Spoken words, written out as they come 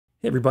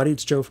Hey everybody,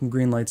 it's Joe from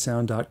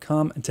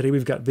greenlightsound.com, and today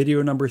we've got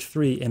video number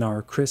 3 in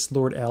our Chris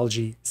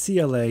Lord-Alge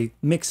CLA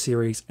mix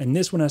series, and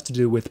this one has to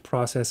do with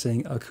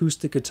processing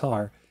acoustic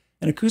guitar.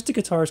 And acoustic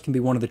guitars can be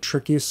one of the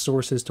trickiest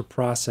sources to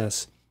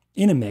process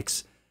in a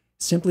mix,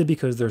 simply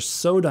because they're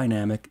so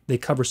dynamic, they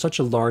cover such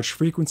a large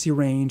frequency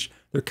range,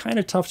 they're kind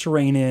of tough to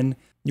rein in.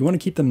 You want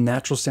to keep them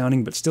natural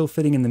sounding but still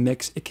fitting in the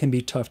mix, it can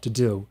be tough to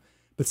do.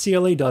 But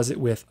CLA does it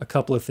with a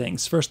couple of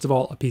things. First of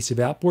all, a piece of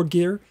outboard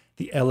gear,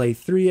 the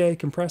LA3A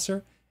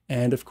compressor,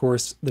 and of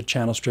course the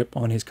channel strip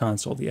on his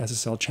console, the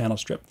SSL channel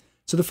strip.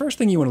 So the first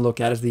thing you want to look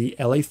at is the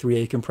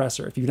LA3A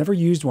compressor. If you've never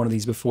used one of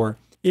these before,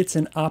 it's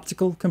an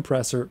optical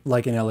compressor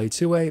like an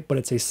LA2A, but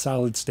it's a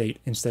solid state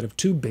instead of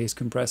tube-based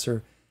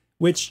compressor,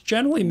 which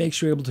generally makes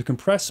you able to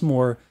compress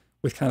more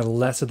with kind of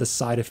less of the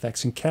side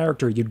effects and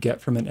character you'd get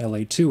from an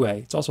LA2A.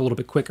 It's also a little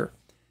bit quicker.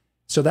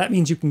 So that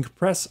means you can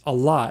compress a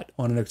lot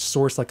on a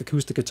source like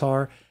acoustic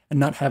guitar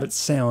and not have it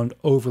sound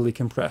overly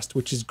compressed,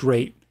 which is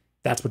great.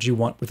 That's what you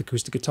want with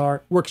acoustic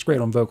guitar. Works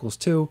great on vocals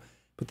too,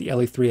 but the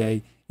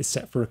LA3A is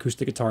set for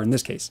acoustic guitar in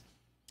this case.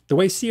 The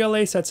way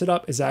CLA sets it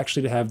up is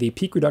actually to have the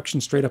peak reduction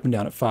straight up and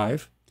down at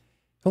 5.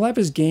 He'll have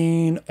his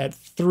gain at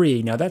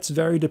 3. Now that's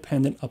very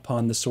dependent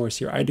upon the source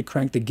here. I had to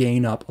crank the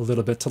gain up a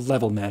little bit to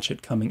level match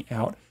it coming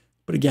out.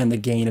 But again, the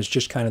gain is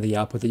just kind of the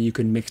output that you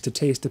can mix to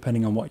taste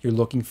depending on what you're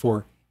looking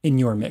for in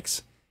your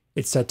mix.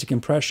 It's set to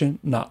compression,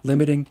 not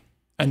limiting,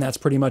 and that's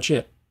pretty much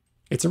it.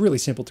 It's a really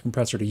simple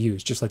compressor to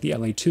use, just like the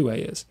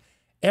LA2A is.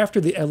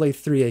 After the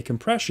LA3A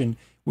compression,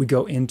 we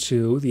go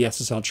into the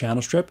SSL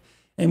channel strip,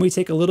 and we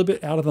take a little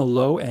bit out of the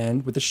low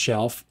end with the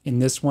shelf. In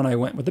this one, I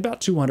went with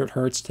about 200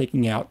 hertz,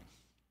 taking out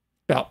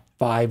about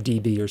 5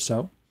 dB or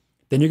so.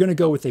 Then you're going to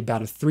go with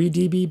about a 3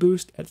 dB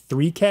boost at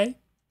 3K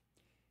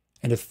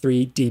and a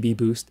 3 dB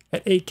boost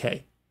at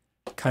 8K.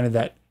 Kind of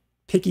that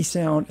picky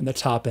sound in the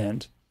top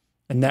end.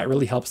 And that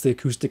really helps the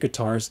acoustic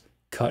guitars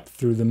cut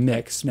through the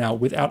mix. Now,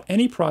 without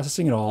any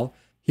processing at all,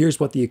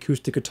 here's what the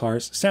acoustic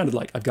guitars sounded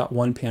like. I've got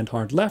one panned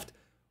hard left,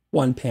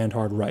 one panned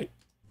hard right.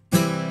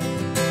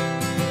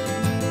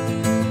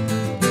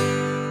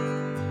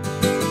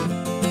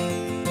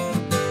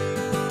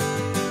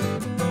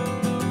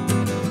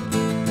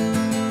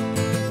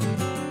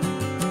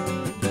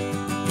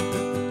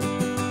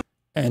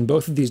 And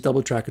both of these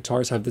double track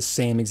guitars have the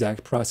same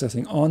exact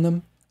processing on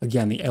them.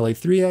 Again, the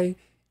LA3A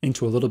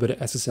into a little bit of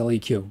SSL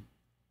EQ.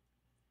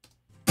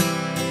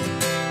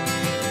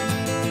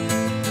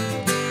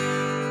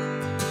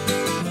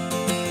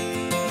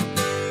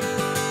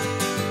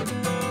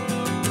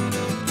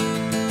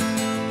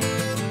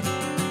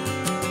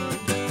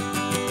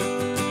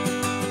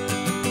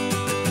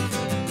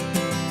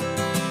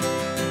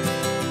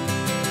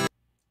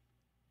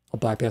 I'll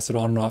bypass it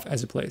on and off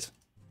as it plays.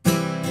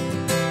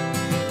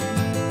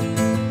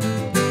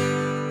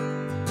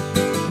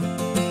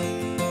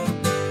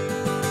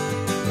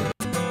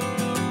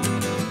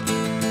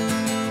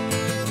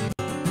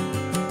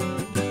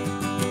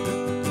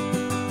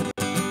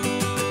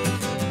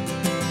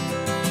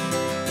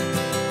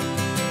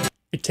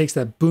 It takes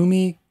that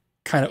boomy,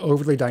 kind of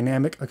overly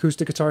dynamic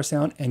acoustic guitar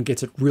sound and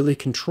gets it really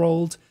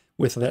controlled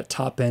with that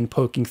top end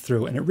poking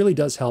through, and it really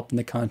does help in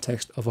the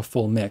context of a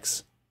full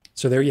mix.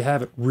 So there you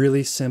have it,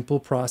 really simple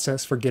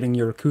process for getting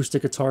your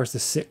acoustic guitars to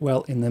sit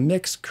well in the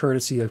mix,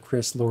 courtesy of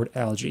Chris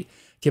Lord-Alge.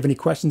 If you have any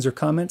questions or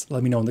comments,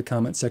 let me know in the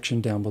comment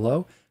section down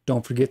below.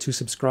 Don't forget to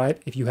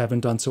subscribe if you haven't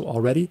done so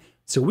already,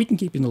 so we can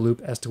keep you in the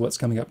loop as to what's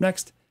coming up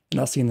next, and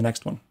I'll see you in the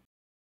next one.